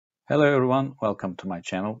Hello everyone, welcome to my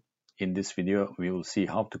channel. In this video, we will see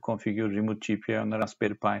how to configure Remote GPIO on the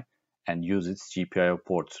Raspberry Pi and use its GPIO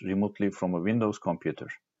ports remotely from a Windows computer.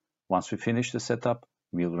 Once we finish the setup,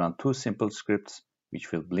 we'll run two simple scripts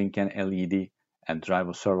which will blink an LED and drive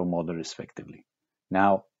a servo motor respectively.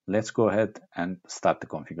 Now, let's go ahead and start the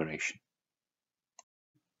configuration.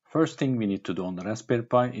 First thing we need to do on the Raspberry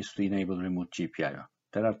Pi is to enable Remote GPIO.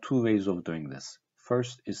 There are two ways of doing this.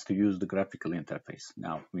 First is to use the graphical interface.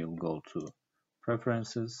 Now we'll go to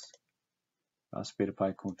Preferences, Raspberry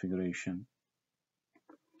Pi Configuration,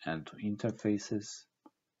 and to Interfaces,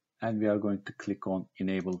 and we are going to click on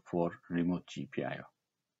Enable for Remote GPIO.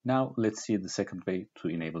 Now let's see the second way to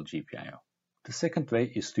enable GPIO. The second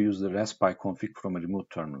way is to use the Raspberry Pi config from a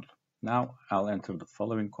remote terminal. Now I'll enter the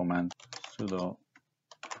following command: sudo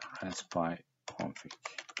Raspberry Pi config.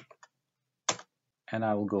 And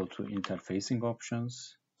I will go to interfacing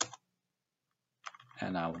options,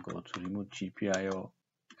 and I will go to Remote GPIO,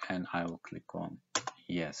 and I will click on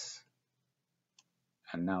yes.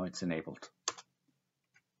 And now it's enabled.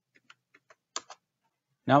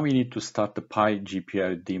 Now we need to start the Pi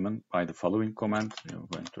GPIO daemon by the following command. We're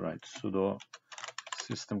going to write sudo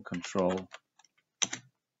system control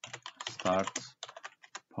start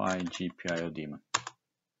Pi GPIO daemon.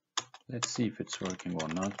 Let's see if it's working or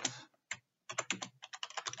not.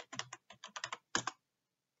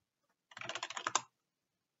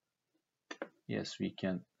 Yes, we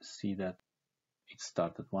can see that it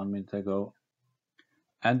started 1 minute ago.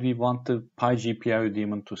 And we want the Pi GPIO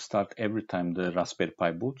daemon to start every time the Raspberry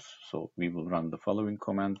Pi boots. So we will run the following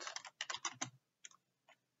command: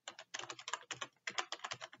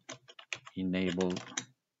 enable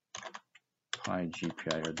Pi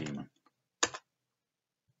GPIO daemon.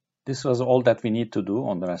 This was all that we need to do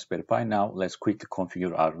on the Raspberry Pi. Now let's quickly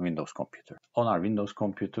configure our Windows computer. On our Windows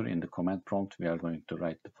computer, in the command prompt, we are going to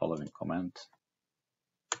write the following command: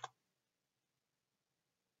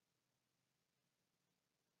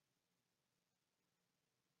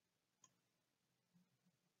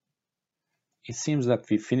 It seems that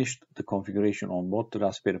we finished the configuration on both the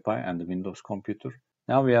Raspberry Pi and the Windows computer.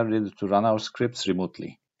 Now we are ready to run our scripts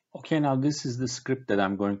remotely. Okay, now this is the script that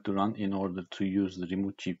I'm going to run in order to use the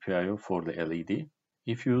Remote GPIO for the LED.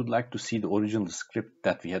 If you would like to see the original script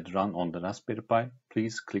that we had run on the Raspberry Pi,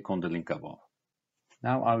 please click on the link above.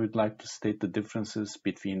 Now I would like to state the differences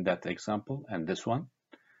between that example and this one.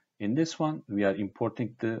 In this one, we are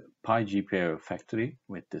importing the Pi GPIO factory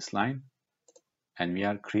with this line, and we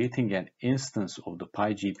are creating an instance of the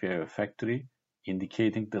Pi GPIO factory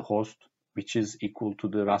indicating the host, which is equal to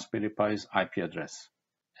the Raspberry Pi's IP address.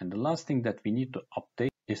 And the last thing that we need to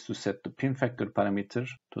update is to set the pin factor parameter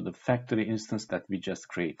to the factory instance that we just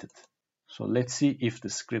created. So let's see if the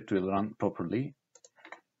script will run properly.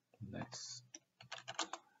 Let's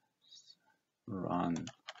run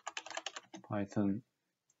Python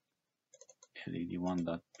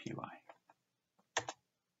led1.py.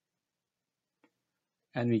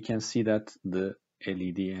 And we can see that the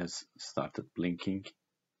LED has started blinking.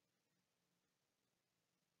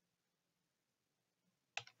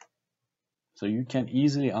 So you can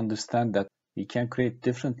easily understand that we can create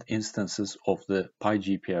different instances of the Pi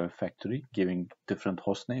GPIO factory, giving different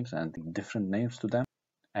host names and different names to them.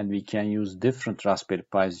 And we can use different Raspberry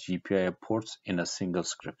Pi's GPIO ports in a single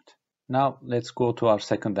script. Now let's go to our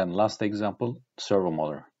second and last example, servo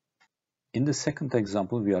motor. In the second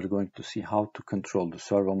example, we are going to see how to control the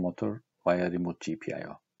servo motor via Remote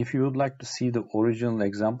GPIO. If you would like to see the original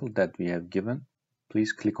example that we have given,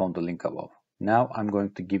 please click on the link above. Now I'm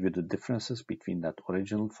going to give you the differences between that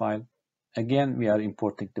original file. Again, we are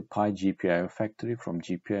importing the Pi GPIO factory from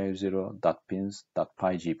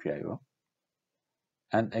gpio0.pins.py GPIO.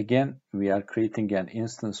 And again, we are creating an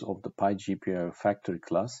instance of the Pi GPIO factory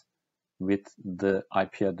class with the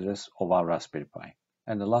IP address of our Raspberry Pi.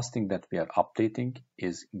 And the last thing that we are updating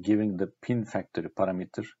is giving the pin factory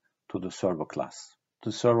parameter to the servo class.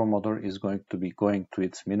 The servo motor is going to be going to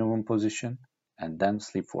its minimum position and then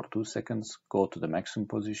sleep for 2 seconds, go to the maximum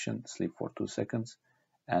position, sleep for 2 seconds,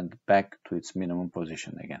 and back to its minimum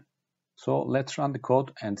position again. So let's run the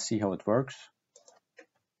code and see how it works.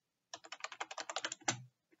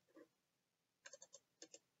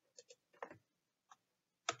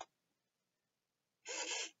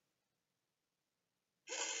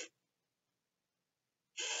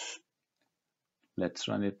 Let's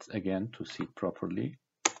run it again to see it properly.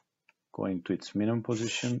 Going to its minimum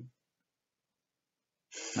position,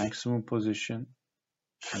 maximum position,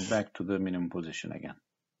 and back to the minimum position again.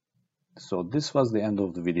 So this was the end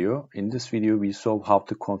of the video. In this video, we saw how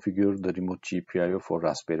to configure the Remote GPIO for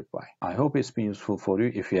Raspberry Pi. I hope it's been useful for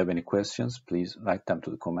you. If you have any questions, please write them to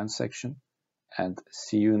the comment section. And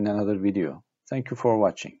see you in another video. Thank you for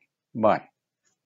watching. Bye.